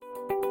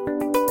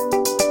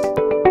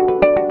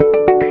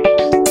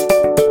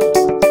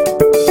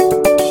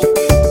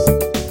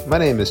My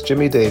name is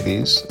Jimmy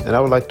Davies, and I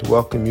would like to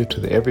welcome you to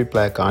the Every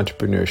Black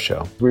Entrepreneur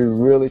Show. We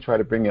really try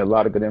to bring you a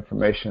lot of good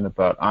information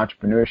about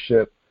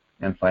entrepreneurship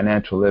and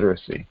financial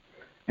literacy.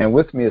 And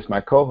with me is my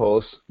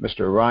co-host,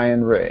 Mr.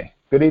 Ryan Ray.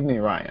 Good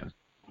evening, Ryan.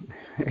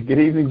 Good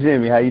evening,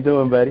 Jimmy. How you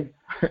doing, buddy?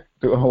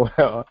 Doing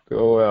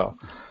well.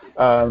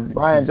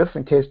 Ryan, just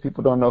in case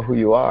people don't know who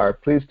you are,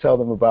 please tell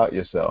them about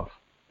yourself.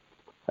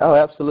 Oh,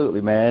 absolutely,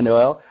 man.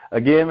 Well,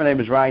 again, my name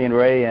is Ryan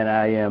Ray, and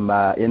I am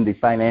in the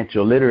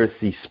financial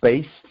literacy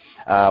space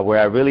where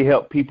I really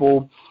help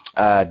people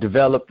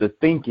develop the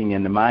thinking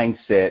and the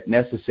mindset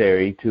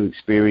necessary to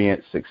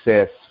experience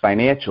success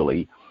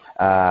financially.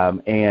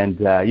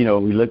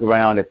 We look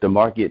around at the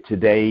market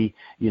today,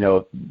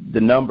 the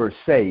numbers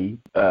say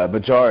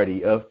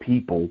majority of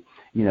people,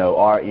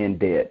 are in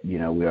debt.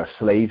 We are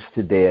slaves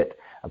to debt.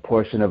 A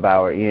portion of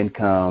our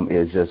income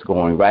is just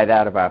going right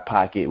out of our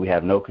pocket. We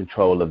have no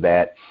control of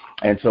that.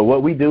 And so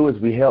what we do is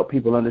we help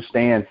people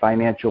understand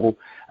financial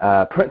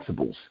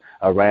principles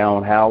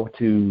around how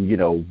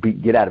to,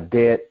 get out of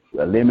debt,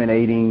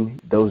 eliminating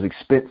those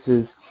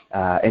expenses,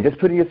 and just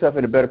putting yourself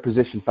in a better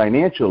position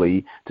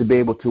financially to be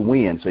able to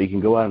win so you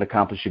can go out and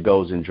accomplish your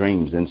goals and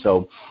dreams. And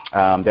so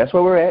that's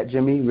where we're at,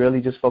 Jimmy,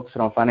 really just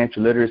focusing on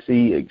financial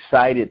literacy.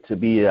 Excited to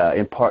be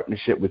in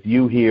partnership with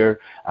you here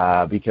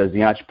because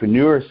the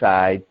entrepreneur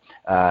side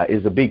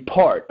is a big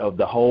part of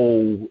the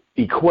whole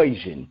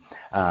equation.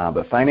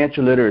 But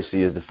financial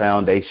literacy is the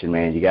foundation,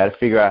 man. You got to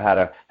figure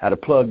out how to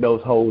plug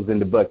those holes in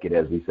the bucket,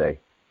 as we say.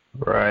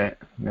 Right.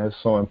 That's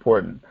so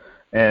important.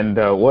 And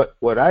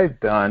what I've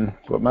done,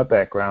 what my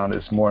background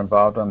is more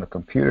involved on the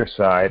computer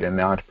side and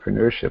the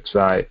entrepreneurship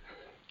side,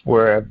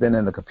 where I've been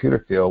in the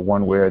computer field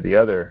one way or the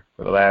other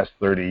for the last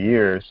 30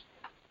 years.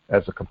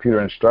 As a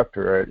computer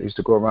instructor, I used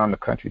to go around the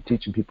country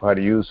teaching people how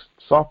to use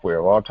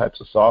software, all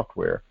types of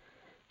software.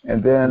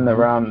 And then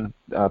around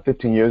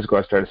 15 years ago,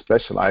 I started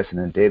specializing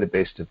in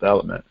database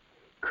development,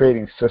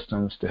 creating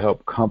systems to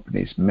help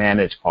companies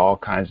manage all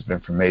kinds of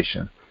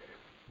information.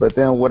 But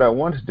then what I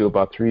wanted to do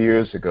about 3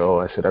 years ago,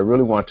 I said I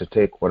really want to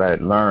take what I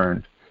had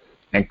learned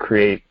and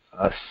create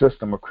a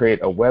system or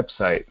create a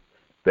website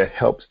that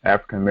helps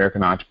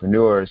African-American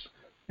entrepreneurs.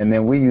 And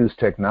then we use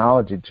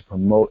technology to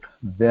promote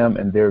them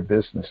and their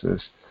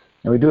businesses.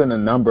 And we do it in a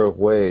number of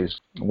ways.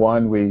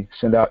 One, we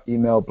send out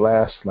email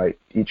blasts like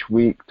each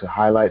week to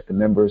highlight the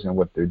members and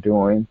what they're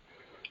doing.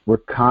 We're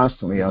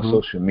constantly on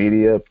social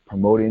media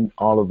promoting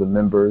all of the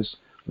members,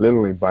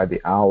 literally by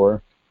the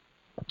hour.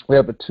 We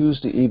have a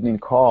Tuesday evening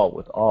call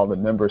with all the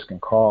members can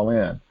call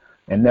in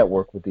and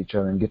network with each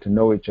other and get to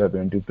know each other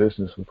and do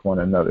business with one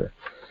another.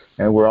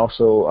 And we're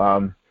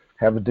also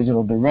have a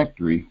digital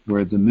directory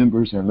where the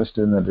members are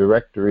listed in the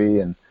directory,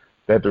 and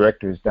that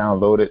directory is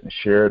downloaded and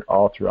shared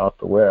all throughout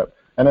the web,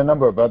 and a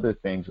number of other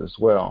things as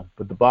well.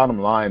 But the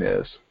bottom line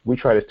is we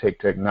try to take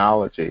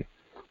technology,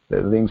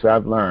 the things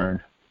I've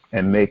learned,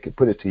 and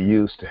put it to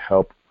use to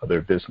help other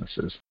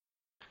businesses.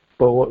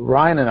 But what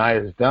Ryan and I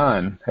have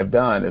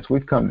done is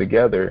we've come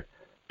together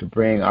to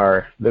bring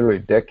our literally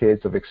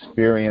decades of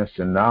experience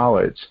and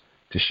knowledge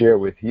to share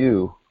with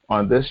you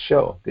on this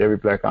show, the Every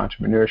Black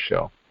Entrepreneur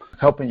Show,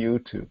 helping you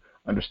to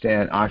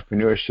understand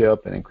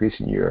entrepreneurship and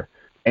increasing your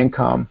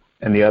income,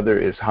 and the other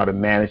is how to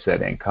manage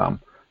that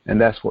income. And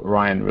that's what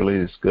Ryan really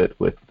is good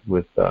with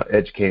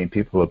educating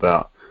people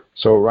about.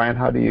 So Ryan,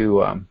 how do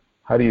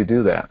you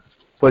do that?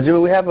 Well, Jimmy,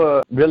 we have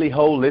a really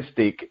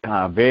holistic,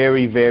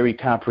 very, very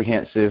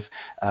comprehensive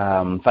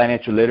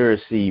financial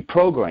literacy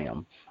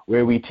program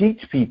where we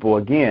teach people,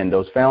 again,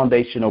 those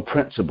foundational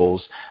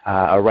principles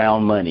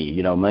around money.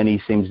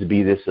 Money seems to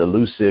be this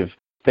elusive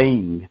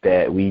thing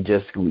that we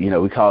just,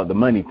 we call it the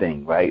money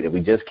thing, right, that we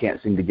just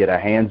can't seem to get our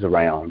hands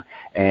around.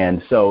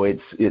 And so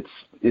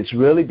it's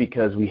really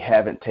because we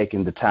haven't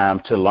taken the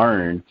time to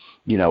learn,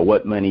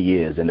 what money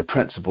is and the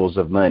principles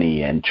of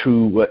money and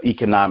what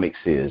economics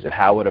is and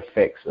how it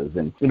affects us.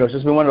 And, it's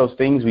just been one of those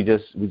things we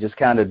just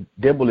kind of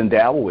dibble and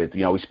dabble with.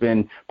 We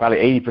spend probably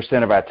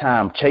 80% of our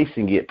time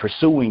chasing it,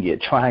 pursuing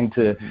it, trying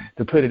to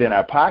put it in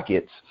our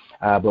pockets.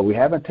 But we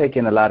haven't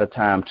taken a lot of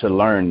time to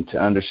learn, to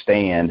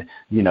understand,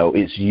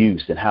 its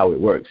use and how it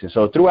works. And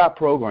so through our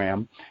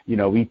program,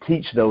 we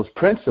teach those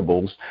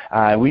principles.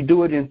 We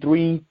do it in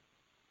 3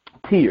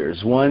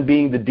 tiers. One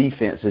being the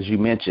defense, as you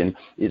mentioned,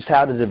 is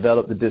how to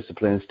develop the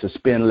disciplines to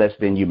spend less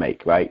than you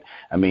make, right?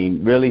 I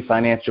mean, really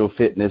financial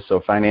fitness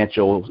or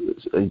financial,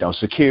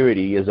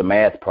 security is a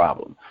math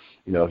problem.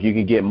 If you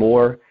can get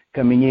more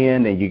coming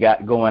in than you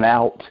got going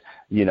out,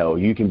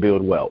 you can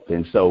build wealth.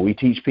 And so we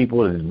teach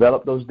people to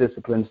develop those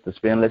disciplines to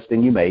spend less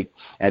than you make.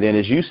 And then,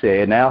 as you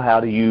said, now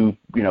how do you,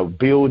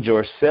 build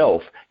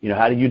yourself?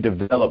 How do you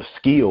develop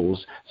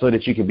skills so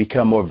that you can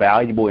become more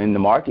valuable in the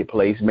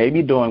marketplace,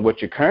 maybe doing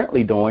what you're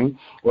currently doing,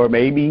 or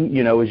maybe,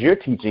 as you're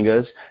teaching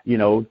us,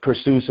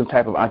 pursue some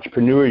type of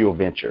entrepreneurial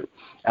venture.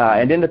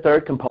 And then the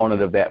third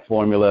component of that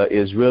formula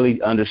is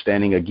really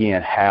understanding,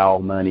 again, how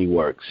money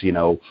works,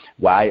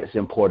 why it's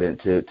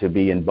important to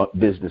be in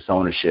business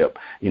ownership,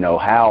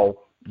 how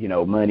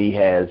money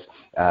has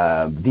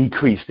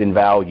decreased in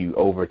value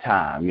over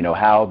time,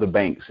 how the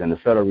banks and the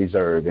Federal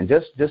Reserve and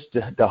just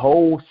the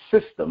whole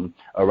system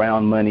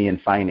around money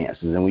and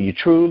finances. And when you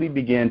truly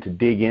begin to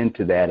dig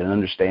into that and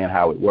understand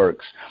how it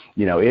works,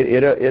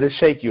 it'll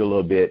shake you a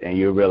little bit and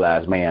you'll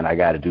realize, man, I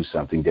got to do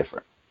something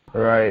different.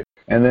 Right.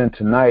 And then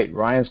tonight,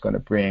 Ryan's going to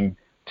bring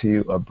to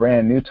you a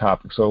brand new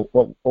topic. So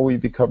what will you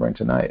be covering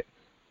tonight?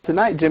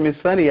 Tonight, Jim, it's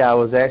funny. I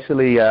was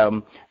actually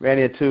ran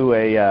into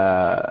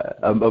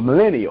a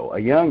millennial, a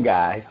young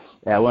guy,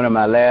 at one of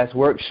my last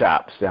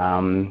workshops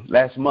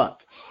last month.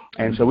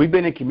 And so we've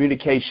been in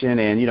communication,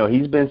 and,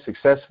 he's been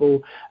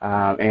successful.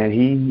 And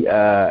he,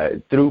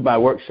 through my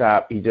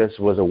workshop, he just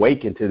was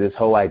awakened to this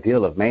whole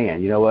ideal of,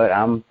 man, you know what,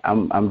 I'm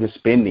just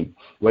spending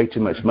way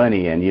too much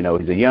money. And,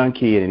 he's a young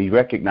kid, and he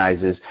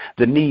recognizes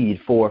the need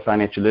for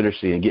financial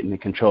literacy and getting in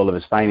control of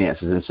his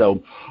finances. And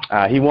so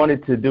he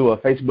wanted to do a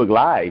Facebook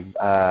Live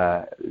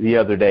the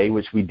other day,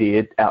 which we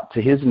did out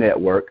to his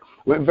network.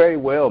 Went very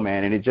well,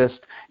 man, and it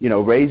just,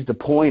 raised the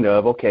point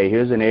of, okay,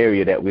 here's an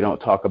area that we don't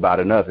talk about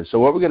enough. And so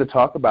what we're going to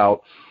talk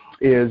about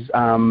is,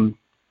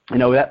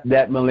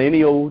 that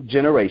millennial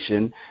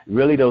generation,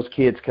 really those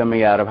kids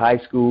coming out of high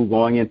school,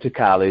 going into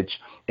college,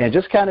 and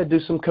just kind of do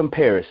some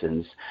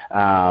comparisons.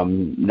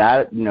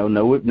 Not,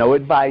 no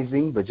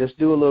advising, but just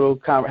do a little,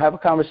 have a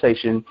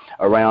conversation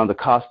around the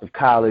cost of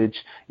college,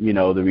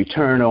 the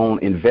return on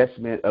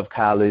investment of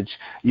college,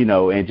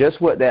 and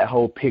just what that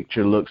whole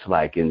picture looks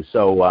like. And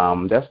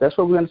so that's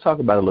what we're going to talk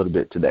about a little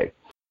bit today.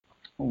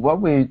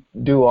 What we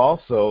do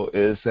also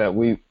is that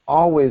we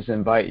always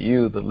invite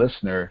you, the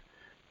listener,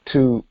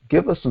 to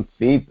give us some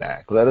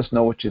feedback. Let us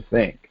know what you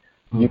think.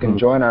 Mm-hmm. You can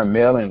join our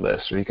mailing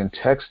list, or you can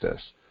text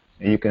us.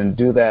 You can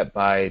do that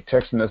by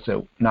texting us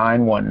at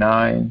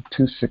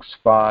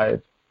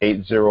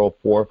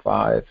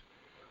 919-265-8045.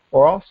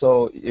 Or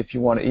also, if you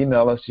want to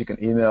email us, you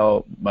can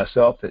email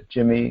myself at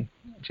Jimmy,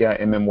 Jimmy,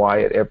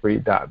 at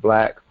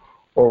every.black,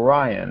 or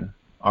Ryan,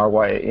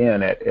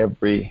 Ryan, at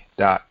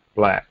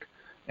every.black.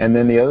 And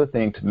then the other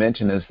thing to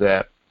mention is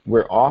that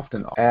we're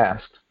often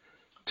asked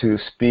to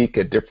speak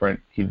at different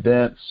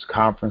events,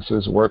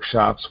 conferences,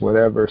 workshops,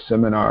 whatever,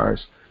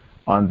 seminars,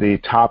 on the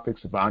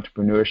topics of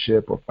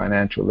entrepreneurship or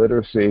financial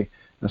literacy.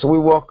 And so we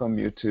welcome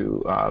you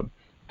to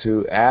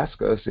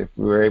ask us. If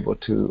we're able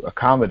to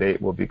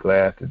accommodate, we'll be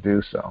glad to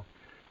do so.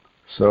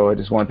 So I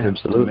just wanted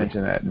to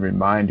mention that and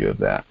remind you of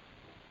that.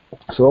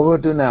 So what we'll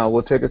do now,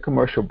 we'll take a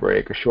commercial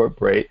break, a short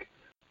break.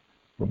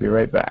 We'll be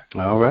right back.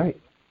 All right.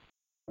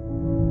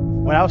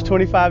 When I was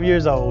 25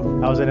 years old,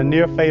 I was in a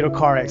near-fatal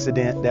car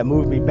accident that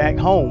moved me back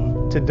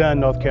home to Dunn,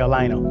 North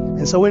Carolina.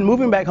 And so when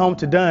moving back home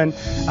to Dunn,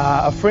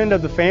 a friend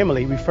of the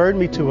family referred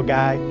me to a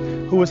guy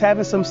who was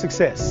having some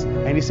success.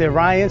 And he said,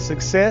 Ryan,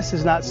 success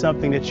is not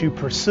something that you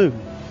pursue.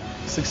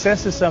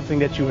 Success is something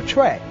that you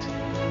attract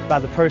by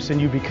the person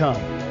you become.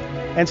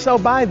 And so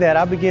by that,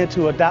 I began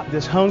to adopt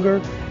this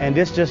hunger and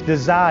this just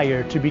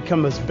desire to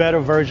become this better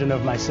version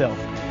of myself.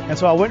 And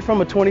so I went from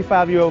a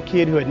 25-year-old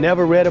kid who had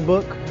never read a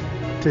book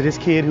to this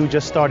kid who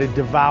just started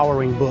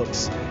devouring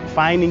books,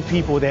 finding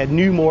people that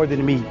knew more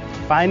than me,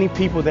 finding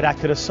people that I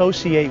could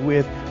associate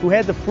with who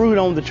had the fruit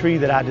on the tree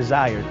that I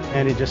desired.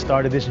 And it just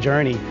started this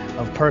journey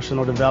of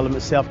personal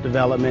development,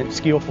 self-development,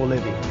 skillful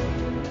living.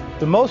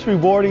 The most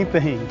rewarding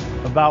thing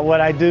about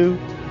what I do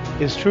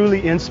is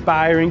truly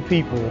inspiring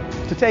people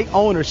to take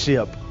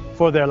ownership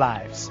for their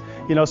lives.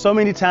 So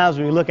many times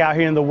when you look out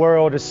here in the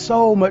world, there's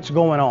so much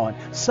going on,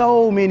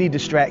 so many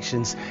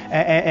distractions.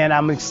 And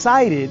I'm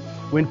excited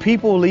when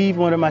people leave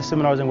one of my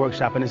seminars and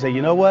workshops and they say,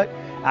 you know what?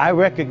 I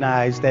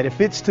recognize that if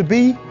it's to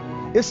be,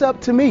 it's up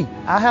to me.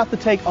 I have to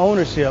take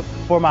ownership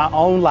for my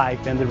own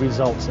life and the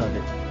results of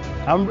it.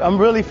 I'm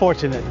really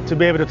fortunate to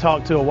be able to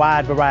talk to a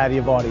wide variety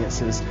of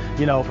audiences,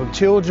 from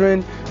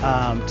children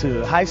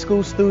to high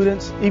school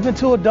students, even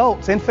to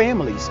adults and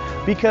families,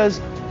 because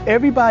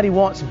everybody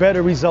wants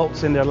better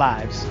results in their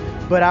lives.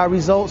 But our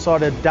results are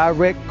the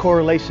direct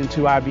correlation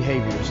to our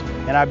behaviors,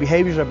 and our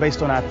behaviors are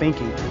based on our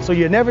thinking. So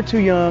you're never too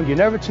young, you're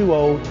never too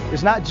old.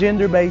 It's not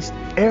gender-based.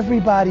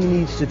 Everybody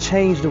needs to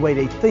change the way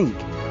they think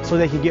so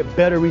they can get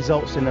better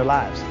results in their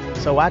lives.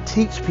 So I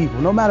teach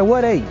people, no matter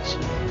what age,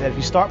 that if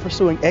you start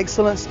pursuing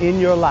excellence in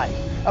your life,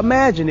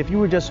 imagine if you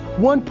were just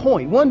 1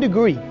 point, 1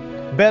 degree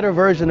better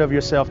version of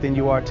yourself than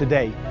you are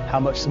today, how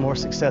much more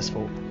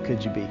successful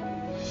could you be?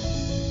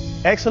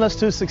 Excellence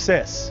to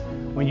success.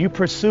 When you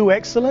pursue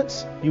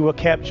excellence, you will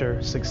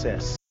capture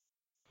success.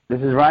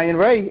 This is Ryan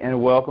Ray,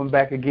 and welcome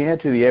back again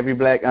to the Every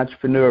Black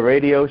Entrepreneur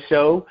Radio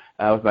Show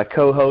with my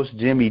co-host,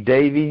 Jimmy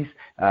Davies.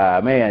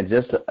 Man,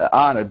 just an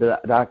honor,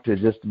 Doctor,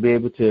 just to be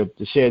able to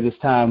share this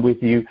time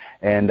with you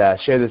and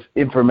share this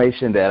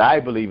information that I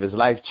believe is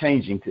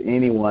life-changing to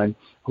anyone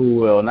who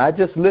will not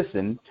just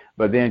listen,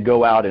 but then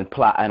go out and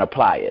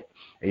apply it.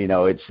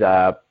 It's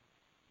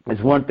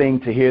it's one thing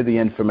to hear the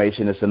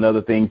information, it's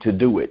another thing to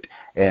do it.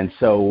 And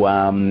so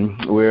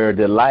we're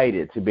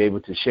delighted to be able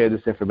to share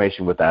this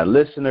information with our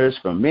listeners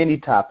from many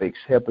topics,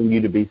 helping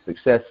you to be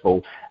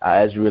successful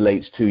as it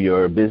relates to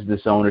your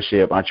business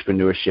ownership,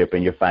 entrepreneurship,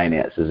 and your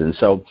finances. And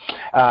so,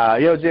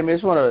 Jimmy, I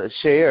just want to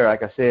share,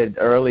 like I said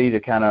early, to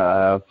kind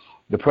of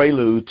the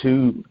prelude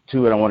to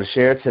what I want to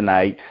share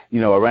tonight,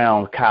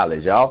 around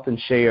college. I often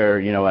share,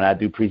 when I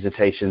do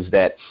presentations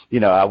that,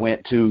 I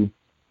went to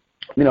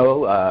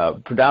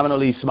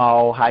predominantly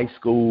small high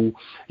school.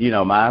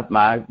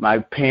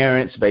 My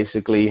parents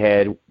basically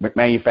had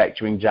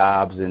manufacturing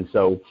jobs, and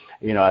so,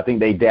 I think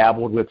they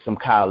dabbled with some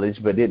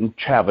college, but didn't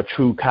have a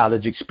true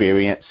college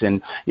experience.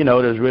 And,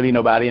 there's really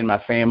nobody in my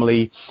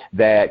family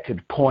that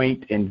could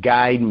point and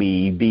guide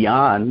me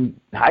beyond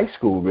high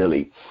school,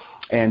 really.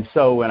 And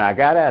so when I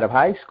got out of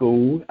high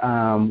school,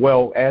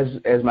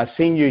 as my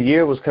senior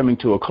year was coming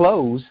to a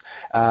close,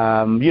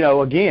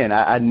 again,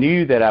 I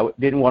knew that I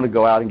didn't want to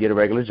go out and get a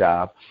regular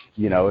job.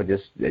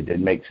 It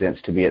didn't make sense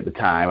to me at the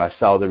time. I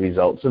saw the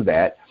results of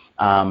that.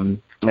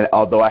 And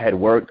although I had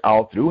worked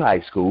all through high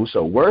school,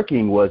 so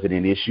working wasn't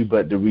an issue,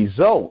 but the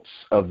results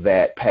of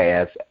that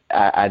path,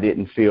 I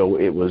didn't feel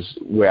it was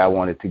where I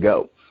wanted to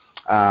go.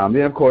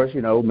 Then, of course,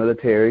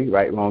 military,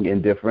 right, wrong,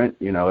 indifferent,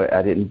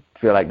 I didn't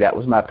feel like that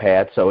was my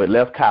path, so it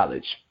left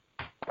college.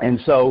 And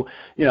so,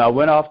 I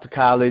went off to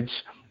college,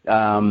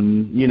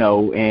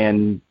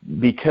 and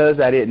because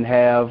I didn't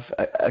have,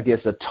 I guess,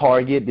 a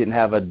target, didn't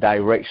have a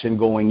direction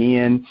going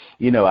in,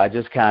 I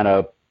just kind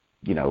of,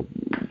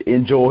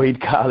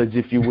 enjoyed college,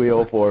 if you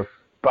will, for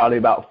probably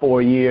about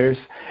 4 years,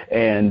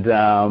 and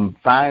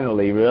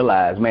finally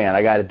realized, man,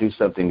 I got to do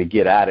something to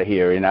get out of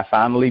here. And I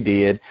finally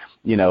did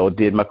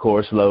my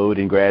course load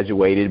and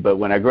graduated. But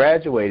when I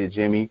graduated,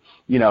 Jimmy,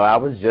 I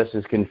was just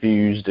as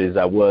confused as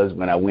I was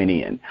when I went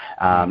in.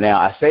 Now,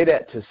 I say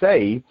that to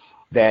say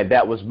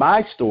that was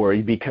my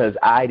story because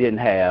I didn't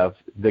have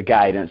the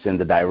guidance and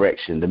the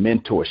direction, the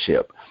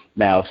mentorship.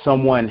 Now, if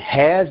someone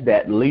has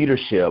that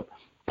leadership,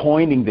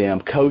 pointing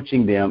them,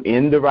 coaching them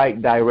in the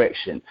right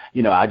direction.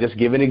 I'll just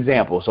give an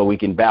example so we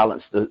can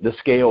balance the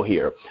scale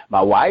here.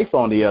 My wife,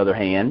 on the other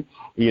hand,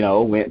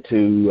 went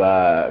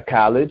to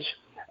college,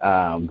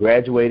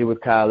 graduated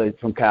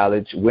from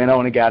college, went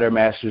on and got her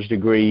master's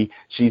degree.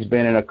 She's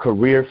been in a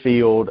career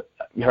field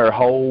her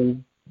whole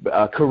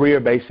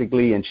career,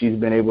 basically, and she's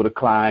been able to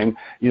climb,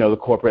 the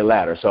corporate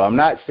ladder. So I'm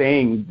not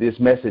saying this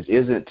message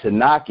isn't to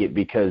knock it,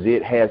 because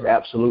it has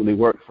absolutely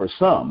worked for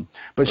some.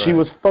 But She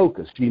was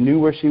focused. She knew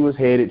where she was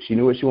headed. She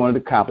knew what she wanted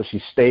to accomplish.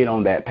 She stayed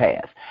on that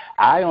path.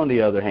 I, on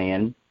the other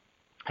hand,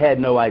 had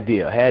no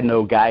idea, had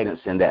no guidance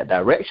in that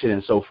direction.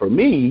 And so for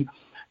me,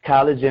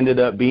 college ended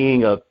up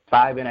being a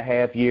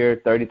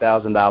 5.5-year,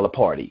 $30,000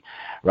 party,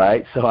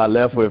 right? So I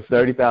left with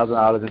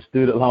 $30,000 in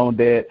student loan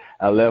debt.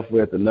 I left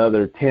with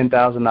another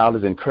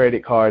 $10,000 in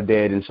credit card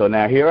debt. And so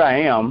now here I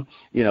am,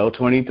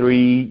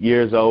 23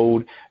 years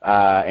old,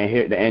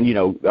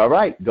 all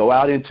right, go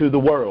out into the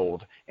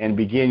world and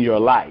begin your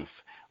life.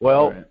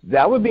 Well,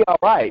 That would be all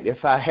right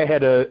if I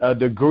had a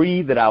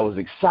degree that I was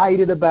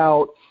excited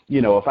about,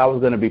 if I was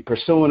going to be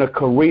pursuing a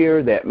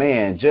career that,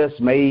 man, just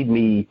made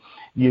me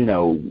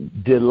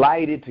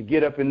delighted to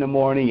get up in the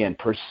morning and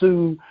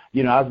pursue,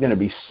 I was going to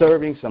be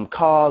serving some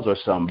cause or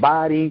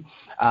somebody.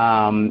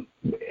 And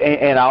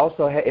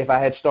also, if I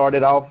had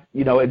started off,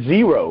 at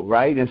zero,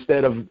 right,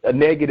 instead of a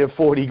negative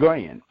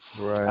 $40,000.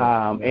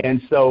 Right.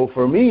 And so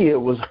for me,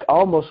 it was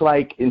almost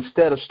like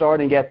instead of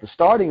starting at the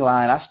starting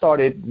line, I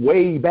started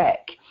way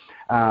back.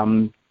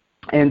 And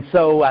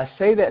so I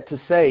say that to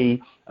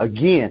say,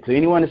 again, to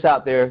anyone that's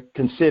out there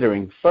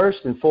considering, first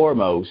and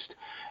foremost,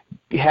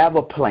 have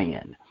a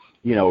plan.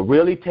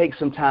 Really take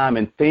some time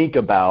and think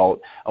about,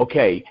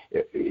 okay,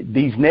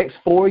 these next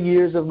 4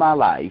 years of my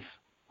life,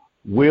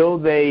 will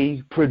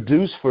they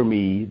produce for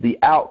me the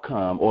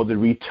outcome or the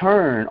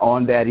return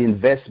on that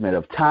investment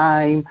of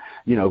time?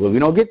 Because we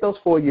don't get those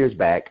 4 years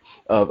back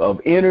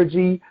of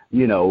energy.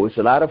 It's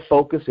a lot of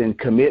focus and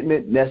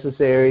commitment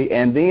necessary,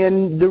 and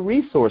then the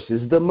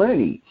resources, the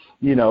money.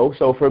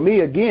 So for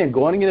me, again,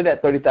 going into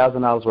that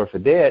 $30,000 worth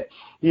of debt,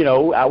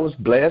 I was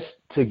blessed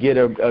to get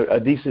a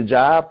decent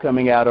job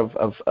coming out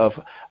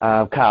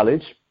of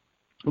college,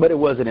 but it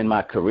wasn't in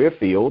my career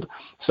field.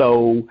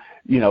 So,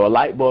 a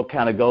light bulb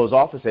kind of goes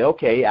off and say,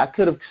 okay, I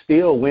could have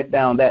still went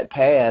down that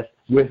path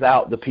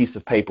without the piece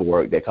of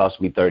paperwork that cost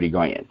me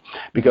 $30,000.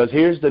 Because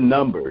here's the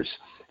numbers.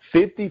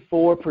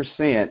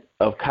 54%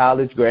 of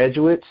college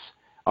graduates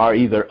are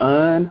either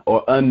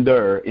or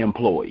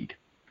underemployed.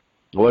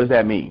 What does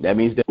that mean? That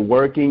means they're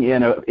working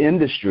in an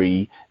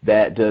industry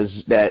that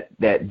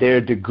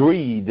their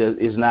degree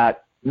is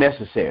not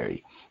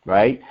necessary,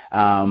 right?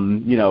 I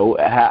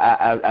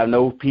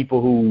know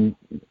people who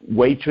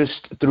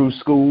waitressed through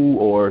school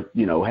or,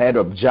 had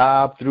a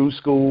job through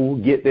school,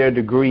 get their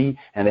degree,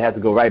 and they have to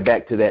go right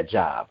back to that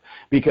job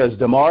because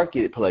the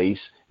marketplace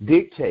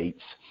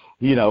dictates,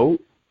 your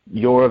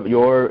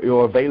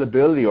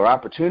availability or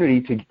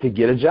opportunity to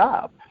get a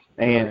job.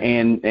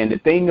 And the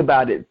thing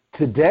about it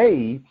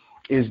today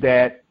is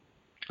that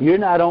you're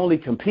not only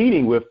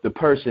competing with the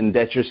person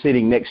that you're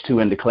sitting next to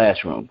in the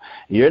classroom.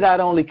 You're not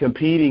only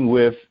competing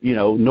with,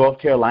 North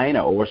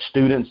Carolina or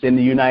students in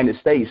the United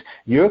States.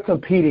 You're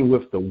competing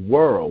with the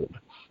world.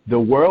 The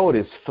world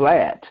is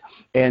flat.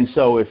 And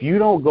so if you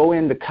don't go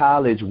into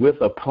college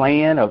with a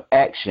plan of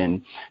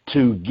action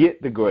to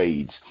get the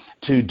grades,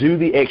 to do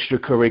the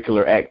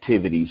extracurricular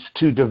activities,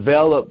 to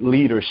develop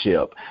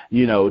leadership,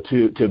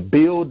 to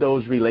build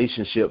those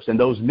relationships and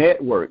those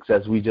networks,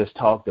 as we just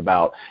talked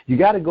about, you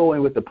got to go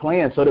in with a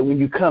plan so that when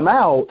you come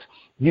out,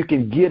 you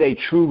can get a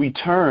true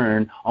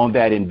return on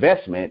that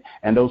investment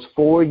and those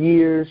 4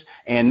 years.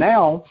 And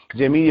now,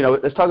 Jimmy,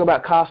 let's talk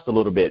about cost a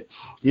little bit.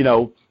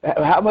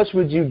 How much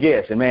would you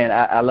guess? And man,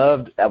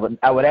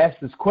 I would ask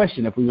this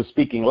question if we were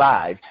speaking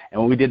live. And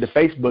when we did the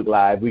Facebook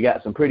Live, we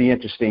got some pretty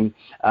interesting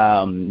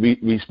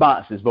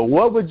responses. But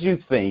what would you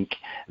think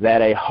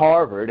that a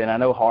Harvard, and I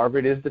know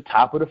Harvard is the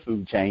top of the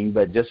food chain,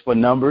 but just for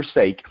numbers'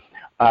 sake,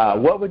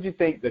 what would you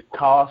think the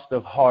cost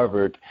of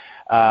Harvard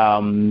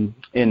in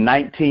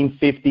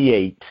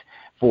 1958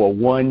 for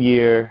 1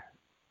 year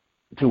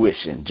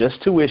tuition?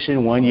 Just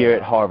tuition 1 year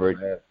at Harvard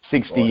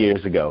 60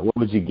 years ago. What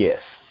would you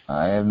guess?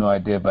 I have no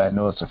idea, but I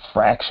know it's a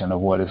fraction of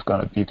what it's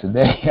going to be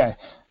today.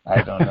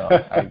 I don't know.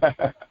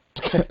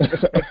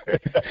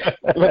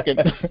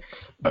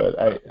 But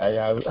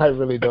I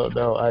really don't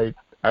know. I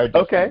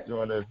just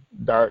enjoy the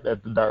dart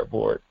at the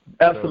dartboard.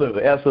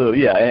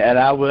 Absolutely, yeah, and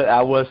I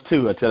was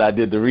too until I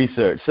did the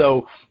research.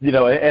 So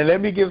and let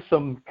me give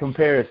some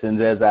comparisons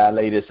as I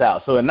lay this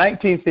out. So in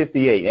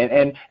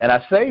 1958, and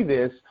I say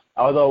this,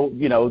 although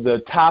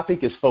the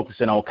topic is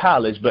focusing on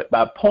college, but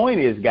my point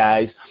is,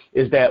 guys,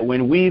 is that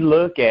when we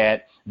look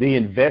at the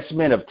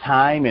investment of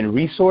time and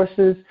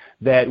resources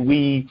that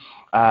we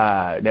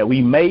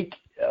make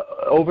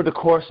over the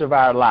course of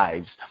our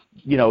lives,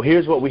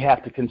 here's what we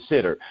have to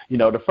consider.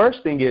 The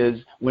first thing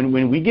is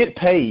when we get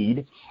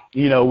paid,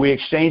 we're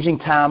exchanging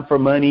time for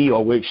money,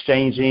 or we're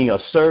exchanging a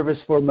service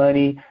for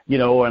money,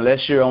 or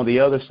unless you're on the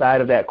other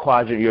side of that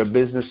quadrant, you're a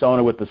business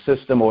owner with the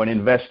system or an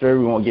investor.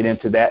 We won't get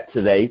into that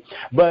today.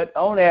 But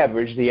on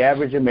average, the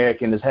average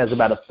American has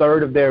about a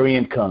third of their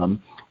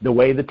income, the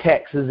way the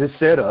taxes is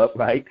set up,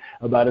 right,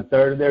 about a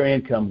third of their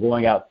income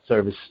going out to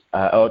service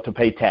or to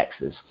pay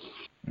taxes.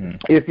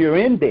 If you're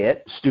in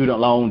debt, student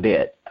loan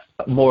debt,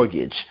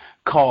 mortgage,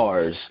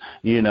 cars,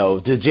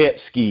 the jet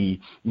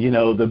ski,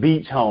 the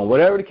beach home,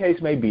 whatever the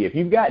case may be, if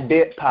you've got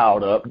debt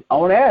piled up,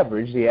 on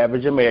average, the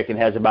average American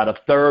has about a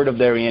third of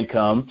their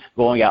income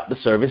going out to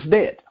service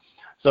debt.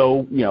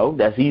 So,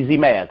 that's easy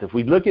math. If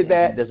we look at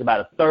that, there's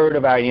about a third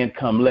of our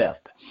income left.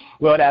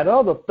 Well, that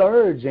other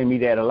third, Jimmy,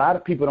 that a lot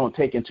of people don't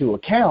take into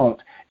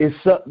account is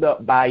sucked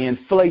up by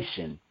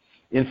inflation.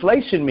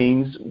 Inflation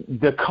means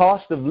the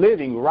cost of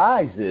living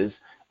rises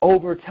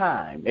over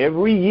time.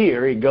 Every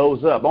year it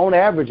goes up, on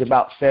average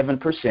about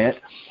 7%.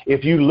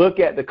 If you look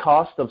at the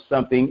cost of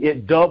something,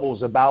 it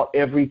doubles about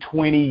every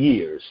 20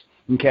 years,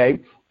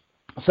 okay?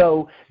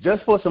 So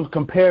just for some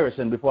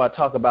comparison before I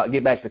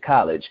get back to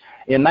college,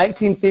 in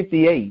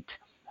 1958,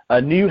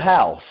 a new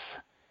house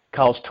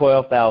cost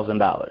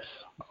 $12,000.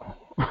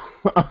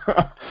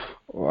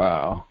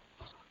 Wow.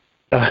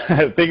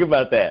 Think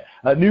about that.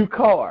 A new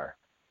car,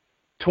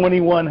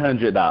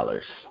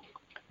 $2,100.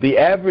 The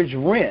average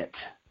rent,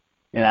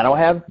 and I don't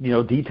have,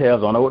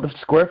 details on what the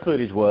square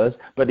footage was,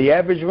 but the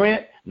average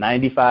rent,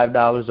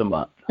 $95 a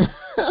month.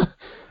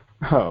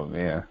 Oh,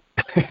 man.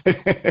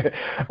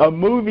 A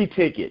movie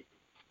ticket,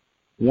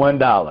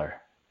 $1.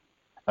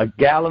 A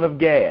gallon of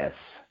gas,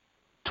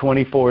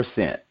 24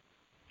 cents.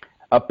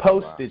 A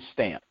postage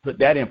stamp, put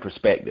that in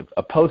perspective,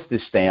 a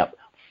postage stamp,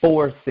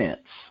 4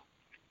 cents.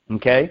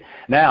 Okay?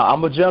 Now,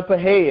 I'm going to jump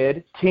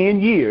ahead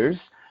 10 years.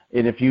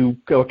 And if you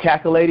go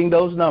calculating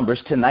those numbers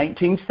to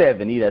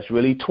 1970, that's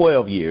really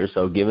 12 years,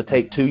 so give or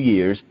take 2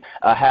 years.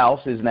 A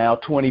house is now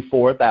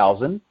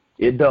 $24,000.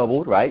 It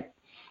doubled, right?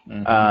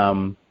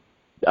 Mm-hmm.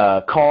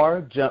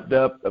 Car jumped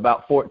up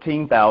about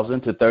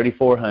 $14,000 to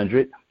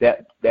 $3,400.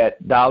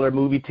 That dollar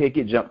movie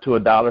ticket jumped to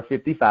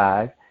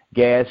 $1.55.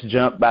 Gas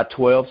jumped by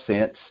 12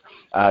 cents.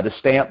 The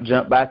stamp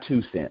jumped by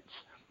 2 cents.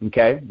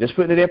 Okay, just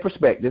putting it in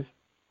perspective.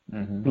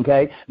 Mm-hmm.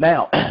 Okay,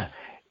 now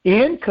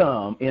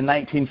income in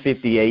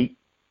 1958.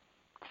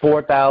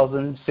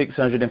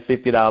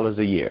 $4,650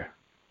 a year,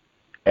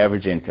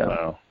 average income.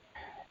 Wow.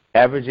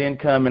 Average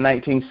income in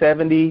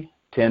 1970,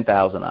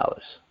 $10,000,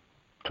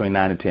 between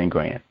 $9 and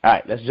 $10,000. All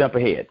right, let's jump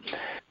ahead.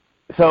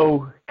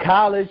 So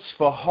college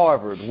for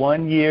Harvard,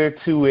 1 year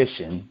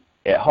tuition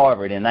at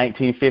Harvard in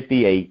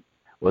 1958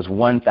 was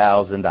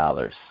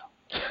 $1,000.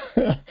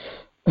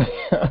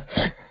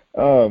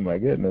 Oh, my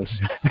goodness.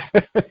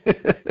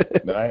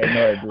 No, I had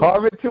no idea.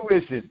 Harvard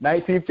tuition,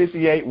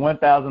 1958,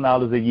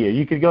 $1,000 a year.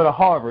 You could go to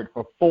Harvard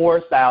for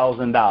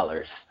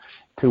 $4,000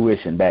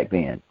 tuition back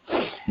then.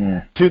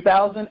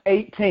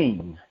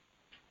 2018,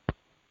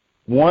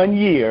 1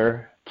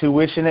 year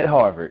tuition at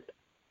Harvard,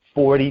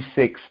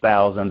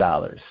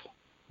 $46,000.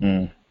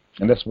 And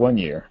that's 1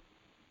 year.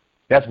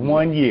 That's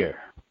 1 year.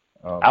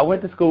 I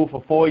went to school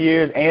for 4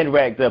 years and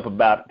racked up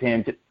about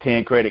 10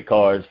 credit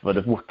cards for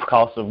the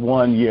cost of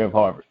 1 year of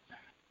Harvard.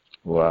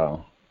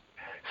 Wow.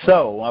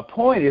 So my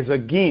point is,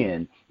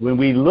 again, when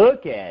we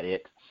look at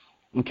it,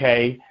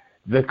 okay,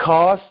 the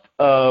cost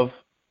of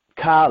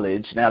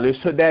college, now let's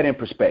put that in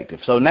perspective.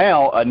 So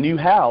now a new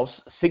house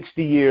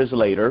 60 years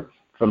later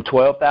from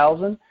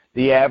 $12,000,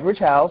 the average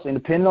house, and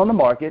depending on the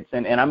markets,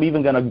 and I'm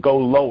even going to go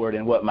lower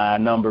than what my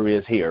number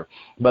is here,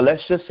 but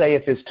let's just say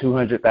if it's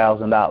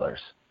 $200,000,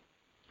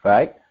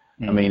 right?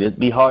 Mm-hmm. I mean, it'd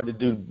be hard to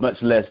do much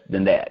less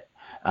than that.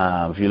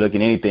 If you're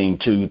looking at anything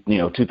to,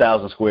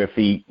 2,000 square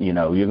feet, you're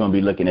going to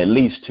be looking at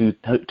least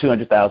 200,000,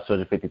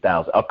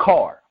 250,000. A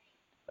car.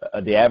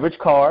 The average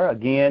car,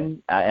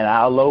 again, and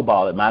I'll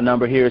lowball it. My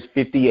number here is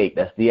 58.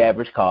 That's the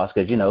average cost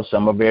because,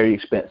 some are very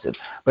expensive.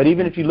 But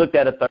even if you looked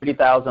at a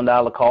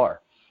 $30,000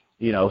 car,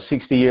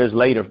 60 years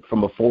later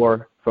from a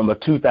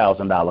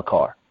 $2,000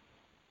 car,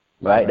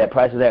 right? That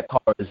price of that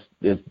car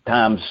is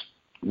times,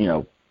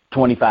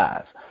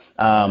 25.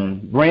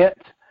 Rent,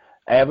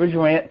 average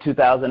rent,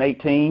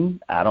 2018,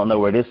 I don't know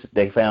where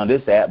they found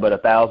this at,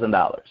 but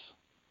 $1,000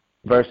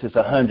 versus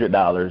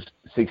 $100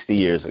 60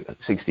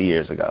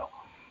 years ago.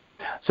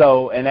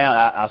 So, and now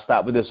I'll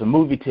stop with this, a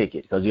movie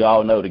ticket, because you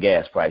all know the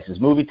gas prices.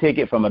 Movie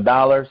ticket from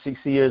 $1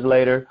 60 years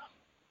later,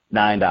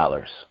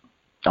 $9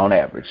 on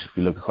average, if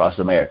you look across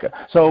America.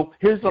 So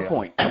here's the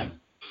point.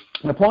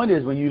 The point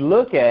is when you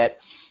look at,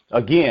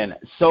 again,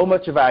 so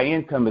much of our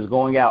income is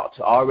going out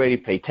to already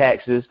pay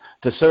taxes,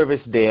 to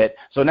service debt.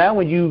 So now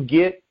if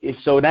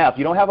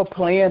you don't have a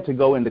plan to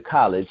go into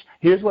college,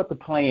 here's what the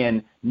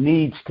plan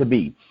needs to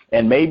be.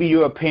 And maybe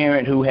you're a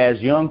parent who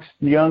has young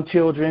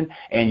children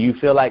and you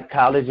feel like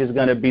college is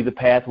going to be the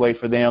pathway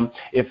for them.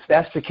 If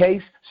that's the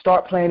case,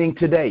 start planning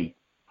today.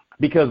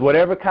 Because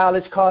whatever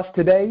college costs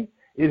today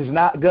is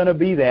not going to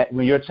be that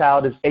when your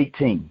child is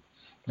 18.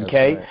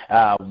 Okay,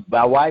 right.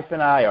 My wife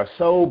and I are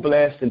so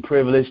blessed and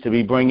privileged to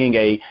be bringing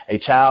a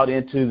child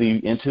into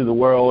the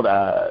world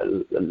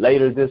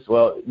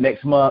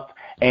next month.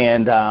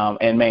 And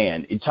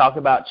man, you talk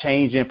about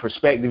change in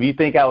perspective. You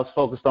think I was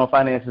focused on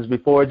finances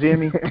before,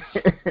 Jimmy?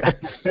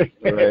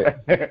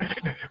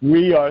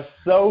 We are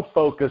so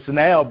focused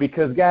now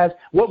because, guys,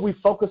 what we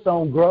focus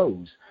on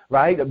grows,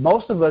 right?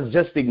 Most of us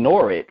just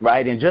ignore it,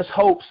 right, and just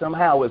hope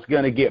somehow it's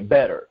going to get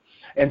better.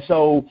 And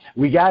so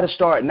we got to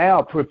start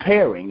now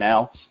preparing.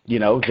 Now,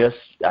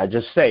 I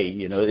just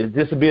say,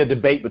 this will be a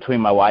debate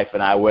between my wife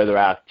and I whether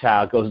our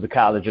child goes to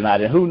college or not.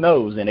 And who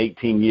knows in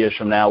 18 years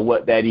from now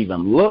what that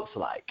even looks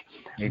like.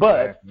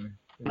 Exactly.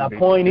 But my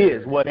point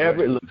is,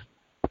 whatever it looks.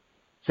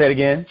 Say it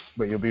again.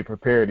 But you'll be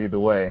prepared either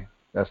way.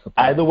 That's the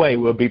point. Either way,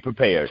 we'll be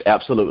prepared.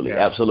 Absolutely,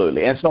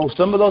 absolutely. And so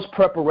some of those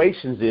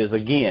preparations is,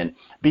 again,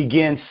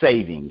 begin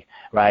saving,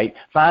 right?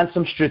 Find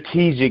some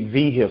strategic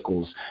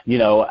vehicles.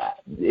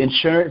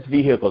 Insurance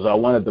vehicles are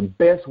one of the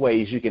best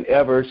ways you can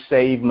ever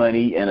save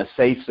money in a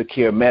safe,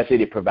 secure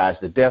method. It provides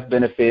the death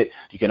benefit.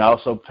 You can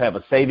also have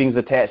a savings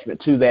attachment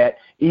to that.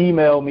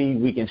 Email me.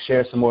 We can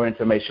share some more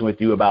information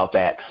with you about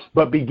that.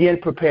 But begin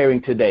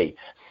preparing today.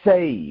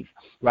 Save,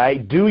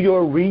 right? Do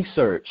your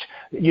research.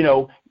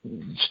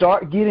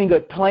 Start getting a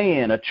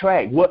plan, a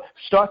track.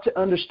 Start to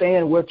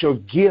understand what your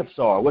gifts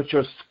are, what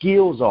your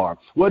skills are.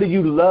 What do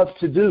you love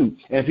to do?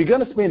 And if you're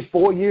going to spend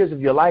 4 years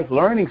of your life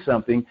learning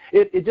something,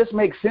 it just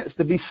makes sense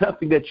to be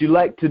something that you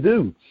like to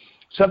do,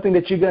 something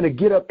that you're going to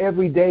get up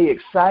every day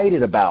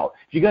excited about.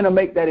 If you're going to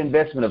make that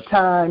investment of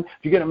time,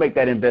 if you're going to make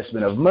that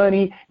investment of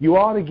money, you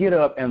ought to get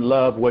up and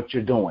love what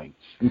you're doing.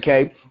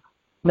 Okay?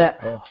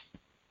 Now.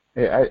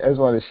 Yeah, I just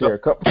wanted to share a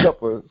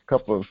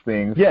couple of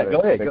things. Yeah,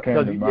 go ahead.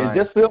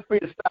 Just feel free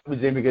to stop me,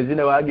 Jimmy, because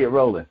I get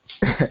rolling.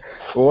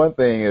 Well, one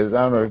thing is,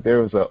 I don't know if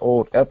there was an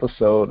old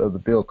episode of the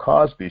Bill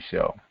Cosby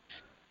Show,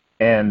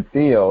 and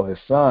Theo, his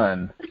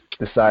son,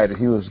 decided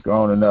he was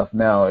grown enough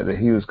now that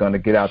he was going to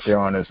get out there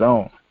on his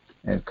own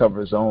and cover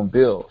his own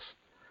bills.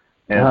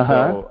 And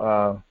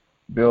so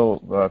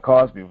Bill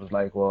Cosby was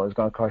like, well, it's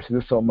going to cost you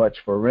this so much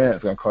for rent,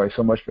 it's going to cost you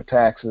so much for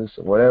taxes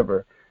or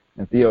whatever.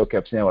 And Theo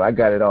kept saying, well, I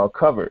got it all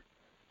covered.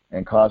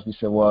 And Cosby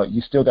said, well,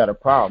 you still got a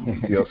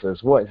problem. Theo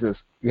says, what? He says,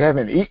 you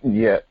haven't eaten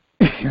yet.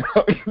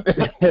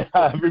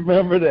 I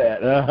remember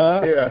that.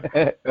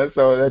 Yeah. And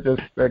so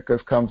that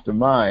just comes to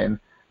mind.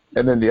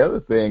 And then the other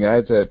thing I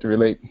had to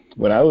relate,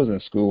 when I was in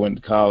school, went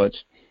to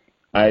college,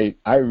 I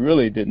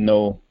really didn't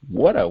know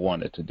what I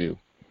wanted to do.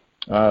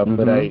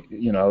 But I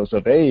was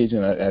of age,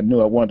 and I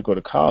knew I wanted to go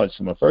to college.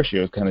 So my first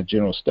year was kind of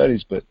general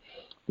studies, but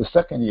the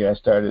second year I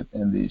started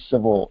in the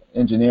civil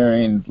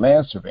engineering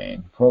land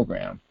surveying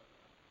program.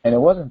 And it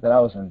wasn't that I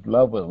was in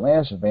love with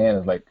land surveying. It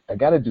was like, I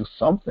got to do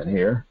something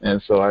here. And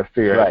so I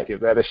figured I'd give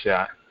that a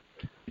shot.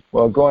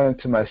 Well, going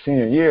into my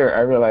senior year,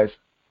 I realized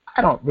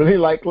I don't really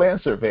like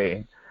land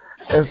surveying.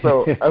 And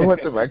so I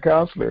went to my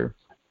counselor,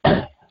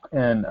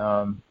 and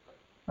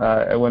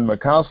I went to my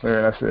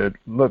counselor, and I said,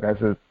 look,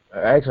 actually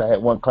I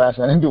had one class,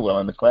 and I didn't do well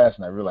in the class,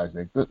 and I realized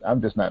that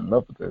I'm just not in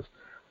love with this.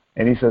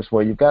 And he says,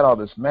 well, you've got all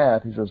this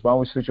math. He says, why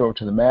don't we switch over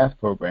to the math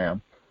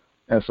program?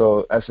 And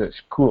so I said,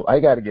 cool, I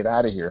got to get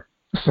out of here.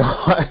 So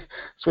I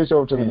switched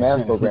over to the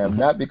math program,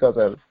 not because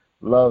I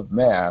loved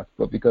math,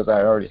 but because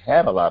I already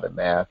had a lot of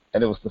math,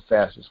 and it was the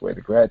fastest way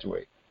to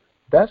graduate.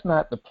 That's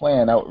not the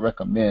plan I would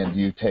recommend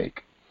you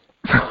take.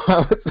 So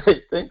I would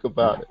say think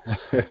about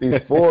it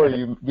before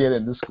you get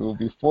into school,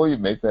 before you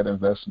make that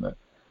investment.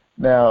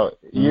 Now,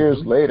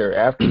 years later,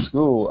 after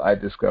school, I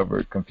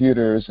discovered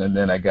computers, and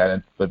then I got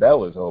into, but that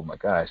was, oh my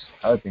gosh,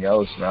 I think I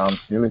was around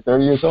nearly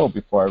 30 years old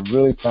before I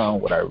really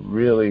found what I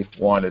really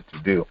wanted to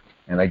do.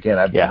 And again,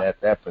 I've been at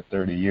that for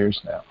 30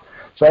 years now.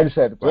 So I just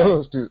had to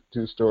throw those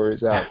two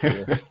stories out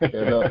there.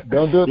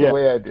 Don't do it the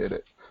way I did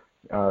it.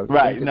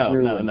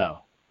 No.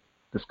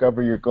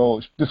 Discover your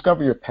goals.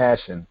 Discover your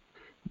passion.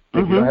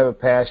 If you don't have a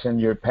passion,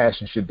 your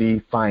passion should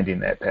be finding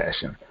that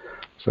passion.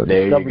 So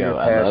there discover you go.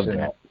 your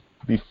passion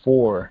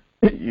before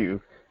you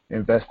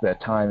invest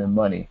that time and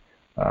money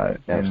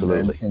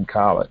in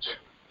college.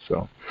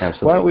 So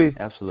why don't we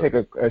take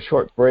a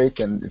short break,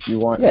 and if you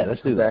want to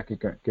come back, you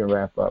can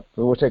wrap up.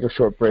 So we'll take a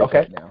short break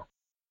right now.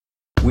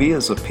 We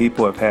as a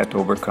people have had to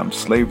overcome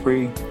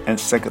slavery and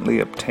secondly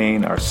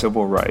obtain our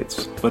civil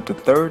rights. But the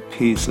third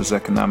piece is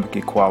economic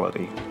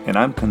equality. And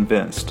I'm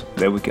convinced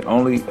that we can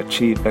only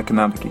achieve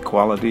economic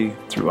equality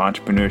through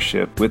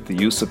entrepreneurship with the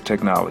use of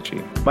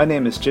technology. My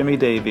name is Jimmy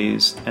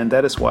Davies, and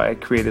that is why I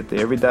created the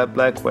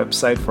Every.Black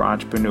website for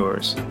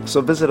entrepreneurs. So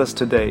visit us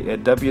today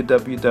at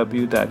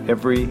www.every.black,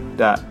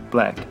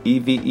 every.black.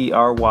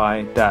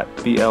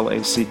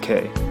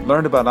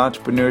 Learn about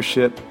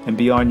entrepreneurship and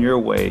be on your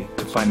way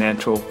to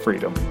financial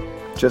freedom.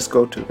 Just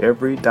go to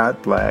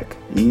every.black,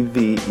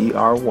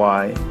 every.black.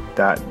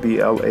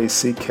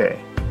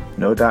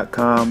 No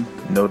 .com,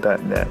 no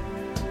 .net.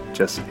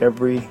 Just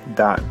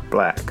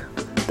every.black.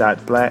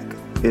 .black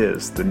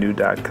is the new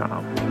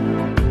 .com.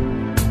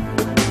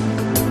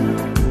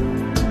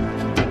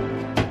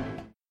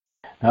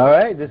 All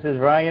right, this is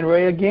Ryan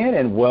Ray again,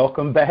 and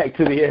welcome back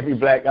to the Every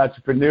Black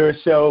Entrepreneur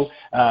Show,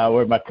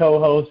 where my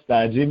co-host,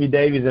 Jimmy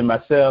Davies, and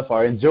myself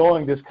are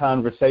enjoying this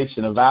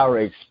conversation of our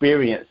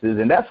experiences.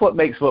 And that's what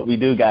makes what we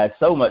do, guys,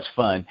 so much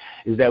fun,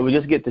 is that we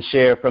just get to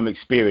share from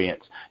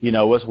experience,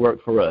 what's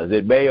worked for us.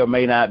 It may or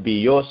may not be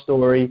your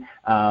story,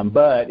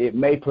 but it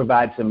may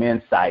provide some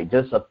insight,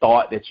 just a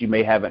thought that you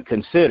may haven't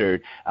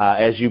considered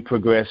as you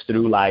progress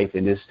through life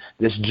and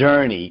this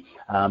journey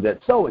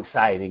that's so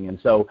exciting. And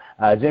so,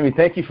 Jimmy,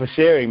 thank you for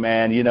sharing,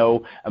 man.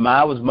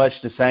 I was much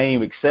the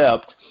same,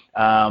 except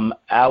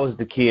I was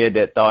the kid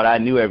that thought I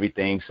knew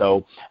everything,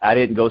 so I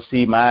didn't go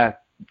see my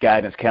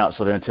guidance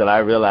counselor until I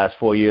realized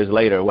 4 years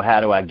later, well,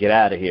 how do I get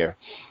out of here?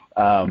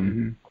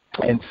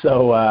 And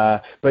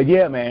so, but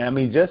yeah,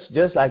 man,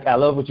 just like I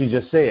love what you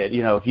just said,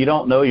 if you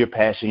don't know your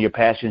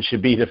passion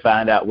should be to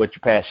find out what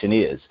your passion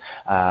is.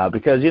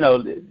 Because,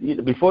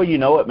 before you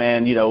know it,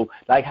 man,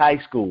 like high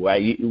school,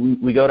 right?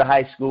 We go to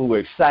high school, we're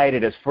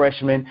excited as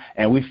freshmen,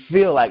 and we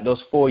feel like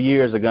those 4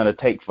 years are going to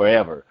take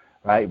forever,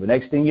 right? But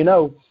next thing you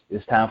know,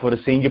 it's time for the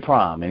senior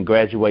prom and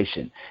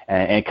graduation.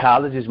 And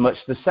college is much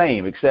the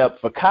same, except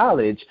for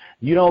college,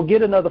 you don't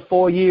get another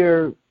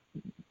 4-year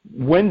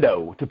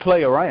window to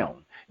play around.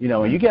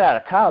 When you get out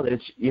of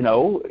college,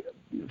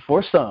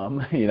 for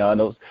some, I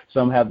know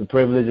some have the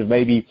privilege of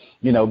maybe,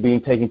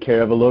 being taken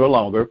care of a little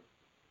longer.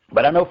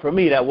 But I know for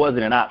me that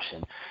wasn't an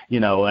option.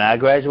 When I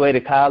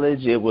graduated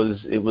college, it was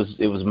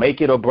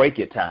make it or break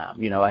it time.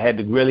 I had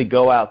to really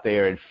go out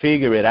there and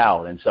figure it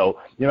out. And so,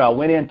 I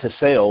went into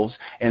sales.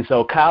 And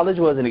so college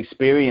was an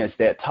experience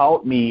that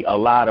taught me a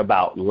lot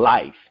about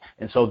life.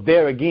 And so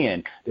there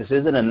again, this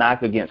isn't a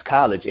knock against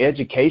college.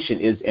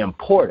 Education is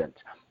important.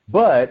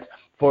 But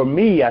for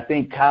me, I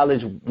think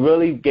college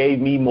really gave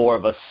me more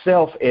of a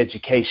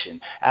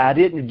self-education. I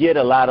didn't get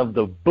a lot of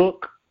the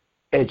book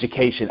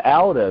education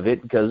out of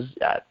it because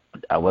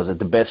I wasn't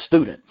the best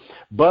student.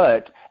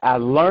 But I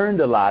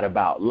learned a lot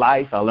about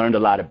life. I learned a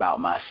lot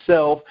about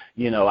myself.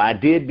 I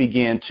did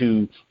begin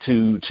to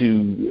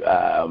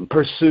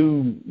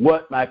pursue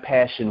what my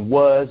passion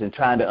was and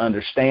trying to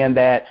understand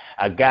that.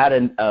 I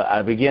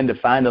began to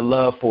find a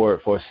love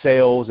for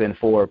sales and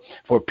for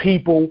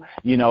people.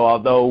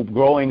 Although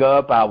growing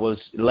up I was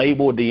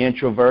labeled the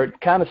introvert,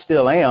 kind of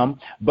still am,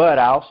 but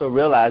I also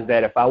realized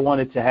that if I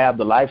wanted to have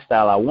the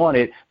lifestyle I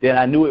wanted, then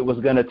I knew it was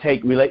going to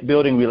take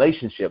building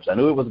relationships. I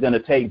knew it was going to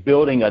take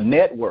building a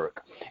network.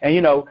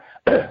 And,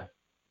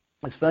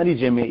 it's funny,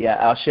 Jimmy,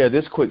 I'll share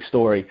this quick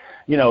story.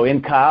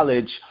 In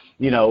college,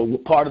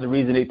 part of the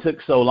reason it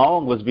took so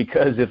long was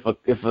because if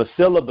a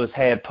syllabus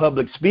had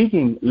public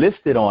speaking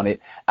listed on it,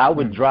 I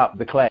would drop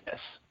the class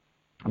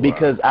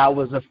because I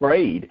was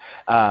afraid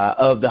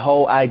of the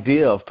whole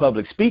idea of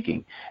public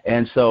speaking.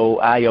 And so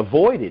I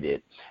avoided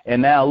it.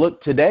 And now,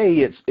 look,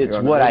 today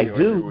it's what I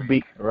do.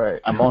 Right.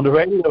 I'm on the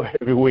radio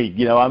every week.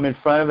 I'm in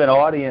front of an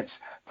audience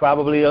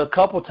probably a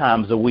couple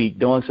times a week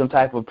doing some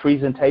type of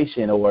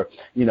presentation or,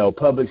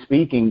 public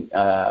speaking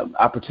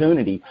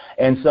opportunity.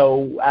 And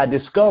so I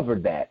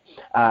discovered that.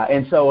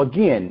 And so,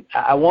 again,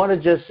 I want to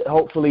just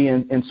hopefully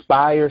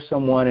inspire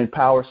someone,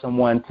 empower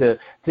someone to,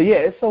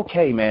 it's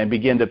okay, man,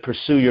 begin to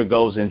pursue your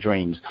goals and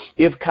dreams.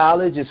 If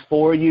college is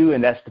for you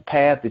and that's the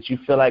path that you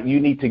feel like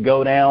you need to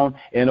go down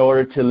in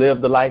order to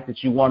live the life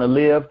that you want to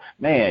live,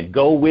 man,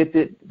 go with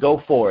it,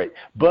 go for it.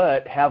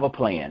 But have a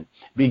plan.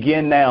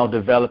 Begin now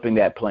developing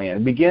that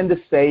plan. Begin to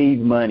save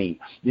money.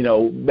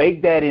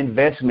 Make that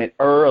investment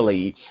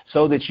early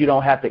so that you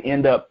don't have to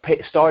end up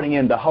starting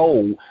in the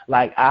hole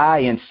like I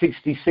and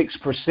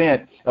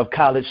 66% of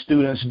college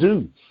students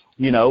do.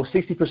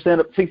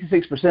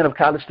 66% of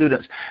college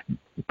students,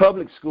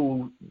 public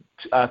school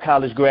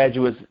college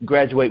graduates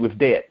graduate with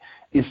debt.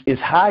 Is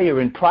higher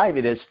in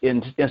private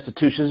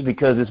institutions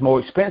because it's more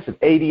expensive.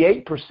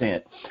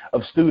 88%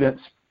 of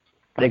students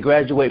that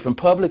graduate from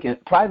public and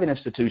private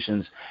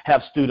institutions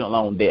have student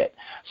loan debt.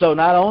 So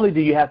not only do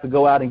you have to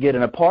go out and get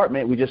an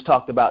apartment, we just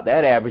talked about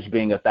that average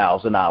being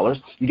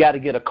 $1,000. You got to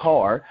get a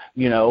car,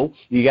 you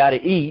got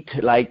to eat,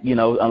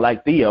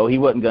 unlike Theo, he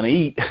wasn't going to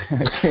eat,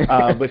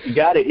 but you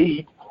got to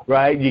eat.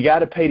 Right, you got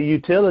to pay the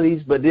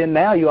utilities, but then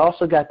now you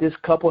also got this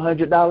couple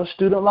 $100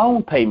 student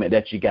loan payment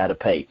that you got to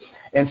pay.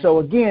 And so,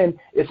 again,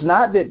 it's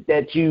not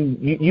that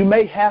you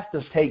may have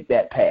to take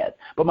that path.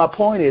 But my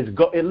point is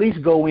at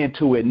least go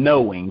into it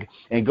knowing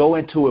and go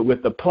into it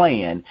with a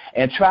plan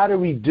and try to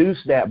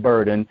reduce that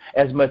burden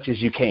as much as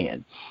you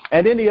can.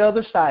 And then the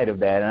other side of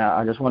that, and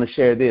I just want to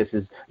share this,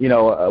 is,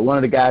 one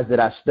of the guys that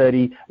I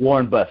study,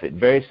 Warren Buffett,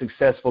 very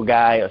successful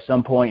guy. At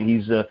some point,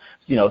 he's the,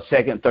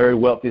 second, third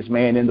wealthiest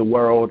man in the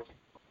world.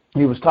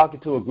 He was talking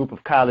to a group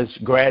of college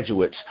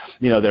graduates.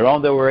 They're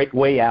on their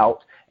way out.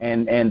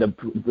 And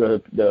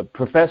the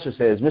professor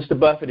says, Mr.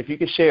 Buffett, if you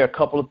could share a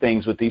couple of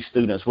things with these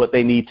students, what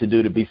they need to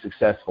do to be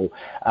successful,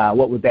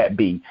 what would that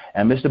be?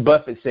 And Mr.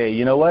 Buffett said,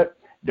 you know what?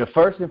 The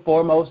first and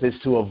foremost is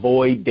to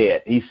avoid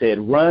debt. He said,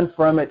 run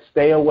from it,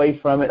 stay away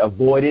from it,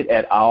 avoid it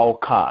at all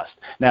costs.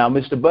 Now,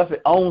 Mr.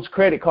 Buffett owns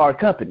credit card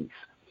companies.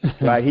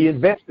 Right? He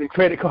invests in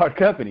credit card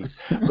companies.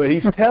 But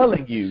he's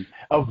telling you,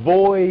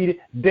 avoid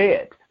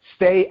debt.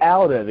 Stay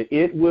out of it.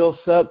 It will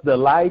suck the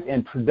life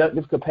and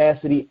productive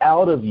capacity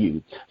out of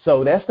you.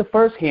 So that's the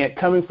first hint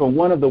coming from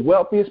one of the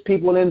wealthiest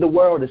people in the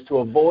world, is to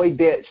avoid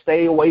debt,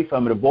 stay away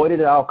from it, avoid it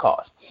at all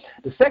costs.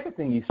 The second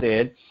thing he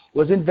said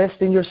was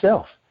invest in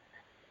yourself.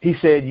 He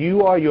said,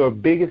 you are your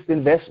biggest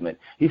investment.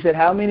 He said,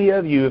 how many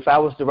of you, if I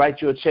was to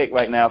write you a check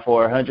right now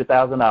for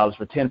 $100,000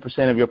 for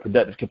 10% of your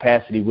productive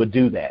capacity, would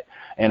do that?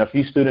 And a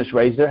few students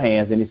raised their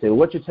hands, and he said,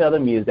 what you're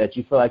telling me is that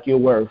you feel like you're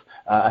worth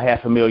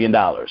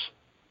 $500,000.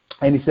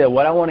 And he said,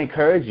 what I want to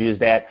encourage you is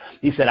that,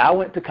 he said, I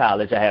went to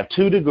college. I have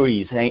 2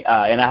 degrees,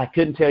 and I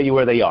couldn't tell you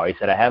where they are. He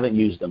said, I haven't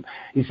used them.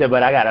 He said,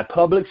 but I got a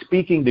public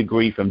speaking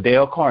degree from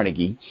Dale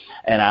Carnegie,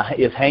 and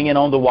it's hanging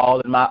on the wall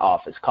in my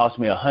office. Cost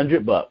me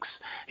 $100.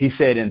 He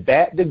said, and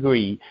that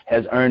degree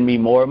has earned me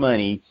more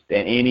money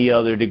than any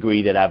other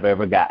degree that I've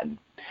ever gotten.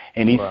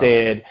 And he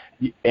said,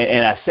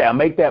 and I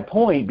make that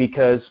point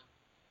because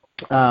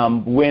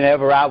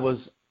whenever I was,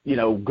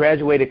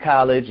 graduated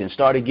college and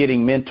started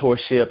getting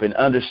mentorship and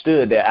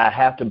understood that I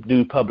have to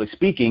do public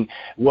speaking,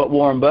 what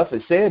Warren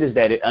Buffett said is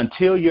that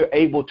until you're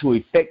able to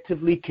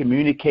effectively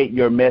communicate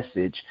your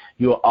message,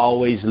 you'll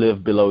always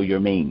live below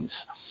your means.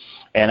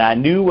 And I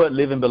knew what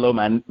living below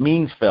my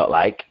means felt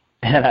like,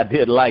 and I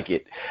did like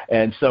it.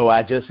 And so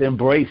I just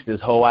embraced this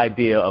whole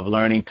idea of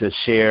learning to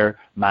share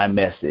my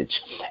message.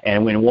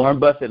 And when Warren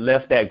Buffett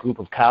left that group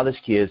of college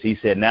kids, he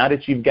said, now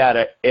that you've got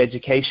an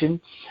education,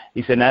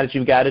 he said, now that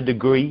you've got a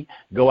degree,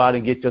 go out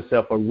and get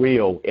yourself a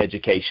real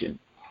education.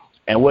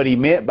 And what he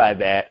meant by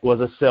that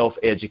was a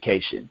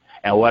self-education.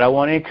 And what I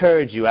want to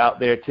encourage you out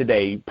there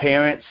today,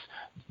 parents,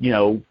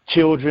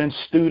 children,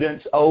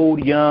 students,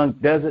 old, young,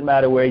 doesn't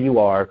matter where you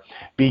are,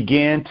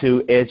 begin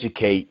to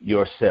educate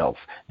yourself.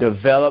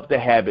 Develop the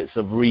habits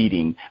of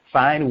reading.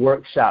 Find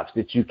workshops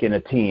that you can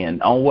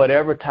attend on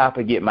whatever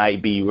topic it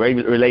might be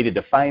related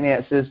to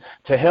finances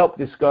to help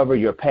discover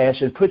your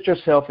passion. Put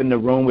yourself in the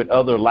room with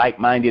other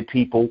like-minded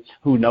people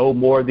who know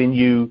more than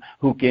you,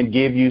 who can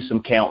give you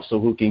some counsel,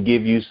 who can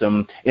give you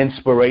some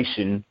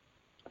inspiration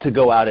to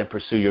go out and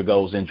pursue your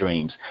goals and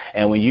dreams.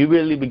 And when you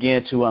really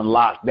begin to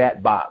unlock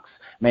that box,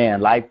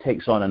 man, life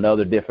takes on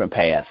another different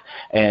path.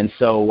 And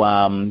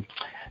so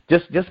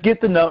just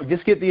get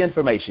the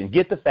information,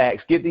 get the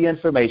facts, get the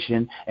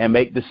information, and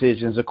make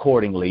decisions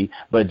accordingly.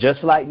 But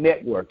just like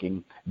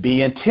networking,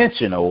 be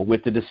intentional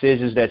with the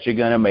decisions that you're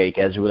going to make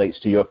as it relates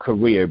to your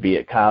career, be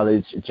it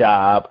college,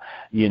 job,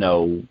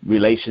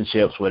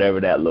 relationships, whatever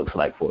that looks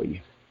like for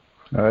you.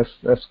 That's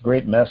a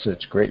great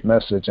message,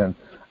 And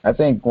I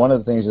think one of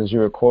the things, as you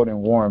were quoting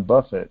Warren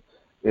Buffett,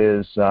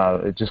 is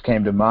it just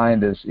came to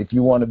mind is if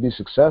you want to be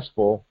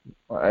successful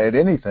at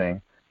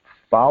anything,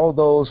 follow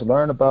those,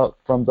 learn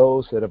from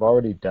those that have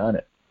already done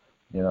it.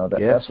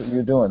 That's what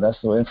you're doing. That's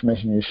the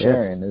information you're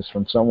sharing is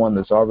from someone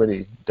that's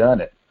already done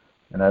it.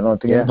 And I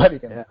don't think anybody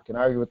can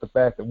argue with the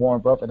fact that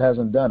Warren Buffett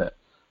hasn't done it.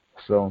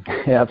 So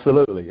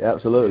absolutely. I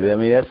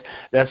mean,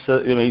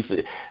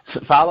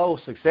 follow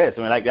success.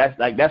 I mean,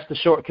 that's the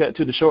shortcut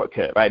to the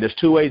shortcut, right? There's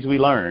two ways we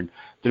learn: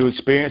 through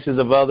experiences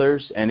of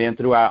others and then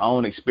through our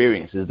own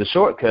experiences. The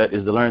shortcut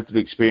is to learn through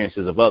the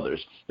experiences of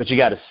others, but you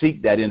got to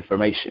seek that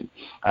information.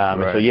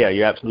 Right. So yeah,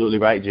 you're absolutely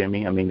right,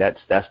 Jimmy. I mean, that's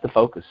the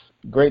focus.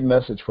 Great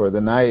message for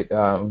the night.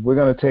 We're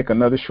going to take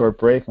another short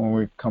break. When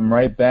we come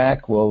right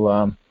back,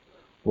 we'll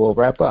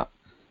wrap up.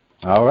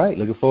 All right,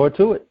 looking forward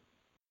to it.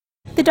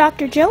 The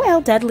Dr. Joe L.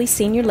 Dudley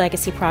Senior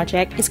Legacy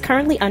Project is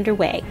currently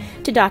underway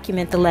to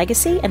document the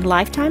legacy and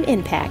lifetime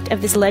impact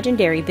of this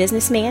legendary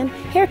businessman,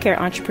 hair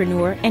care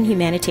entrepreneur, and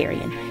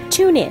humanitarian.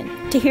 Tune in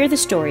to hear the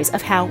stories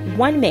of how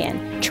one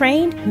man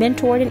trained,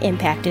 mentored, and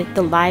impacted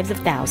the lives of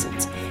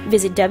thousands.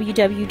 Visit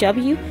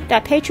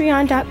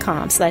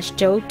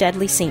www.patreon.com/Joe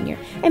Dudley Sr.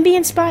 and be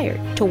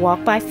inspired to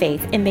walk by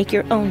faith and make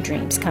your own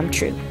dreams come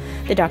true.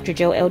 The Dr.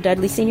 Joe L.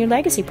 Dudley Senior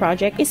Legacy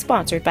Project is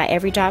sponsored by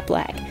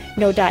Every.Black,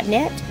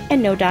 No.net,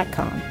 and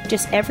No.com.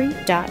 Just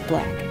Every.Black.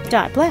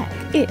 .Black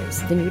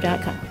is the new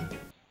 .com.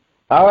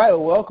 All right,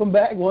 well, welcome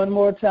back one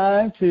more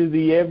time to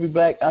the Every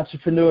Black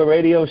Entrepreneur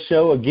Radio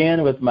Show,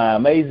 again with my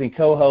amazing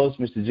co-host,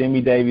 Mr. Jimmy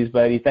Davies,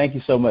 buddy. Thank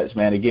you so much,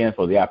 man, again,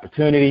 for the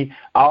opportunity,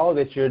 all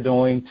that you're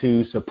doing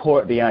to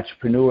support the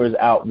entrepreneurs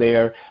out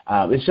there.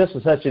 It's just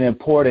such an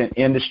important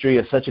industry,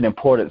 it's such an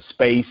important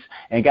space.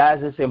 And, guys,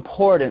 it's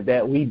important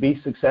that we be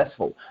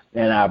successful.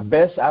 And our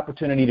best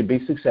opportunity to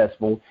be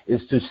successful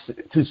is to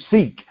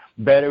seek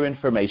better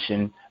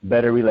information,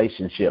 better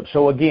relationships.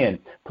 So, again,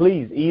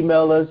 please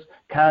email us.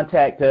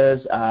 Contact us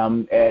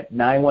at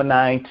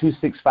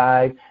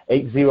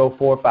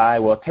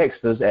 919-265-8045 or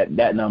text us at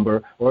that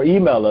number or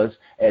email us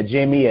at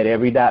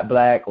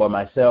Jimmy@Every.Black or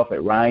myself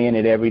at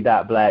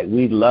Ryan@Every.Black.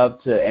 We'd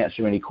love to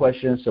answer any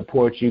questions,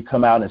 support you,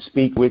 come out and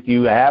speak with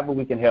you, however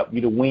we can help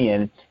you to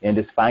win in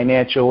this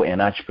financial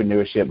and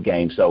entrepreneurship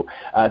game. So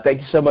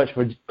thank you so much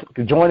for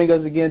joining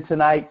us again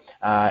tonight.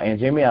 And,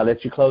 Jimmy, I'll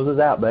let you close us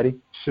out, buddy.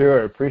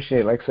 Sure,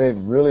 appreciate it. Like I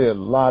said, really a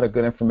lot of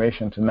good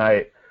information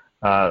tonight.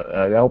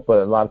 I hope a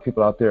lot of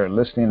people out there are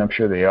listening. I'm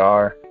sure they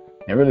are,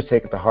 and really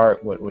take it to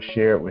heart what was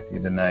shared with you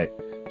tonight.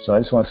 So I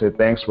just want to say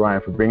thanks,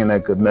 Ryan, for bringing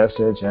that good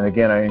message. And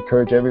again, I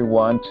encourage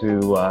everyone to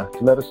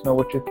let us know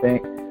what you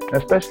think, and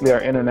especially our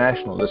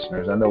international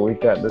listeners. I know we've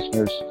got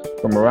listeners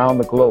from around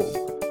the globe,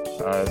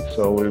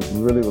 so we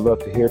really would love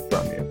to hear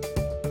from you.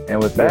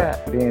 And with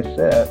that being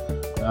said,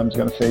 I'm just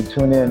going to say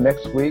tune in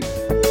next week.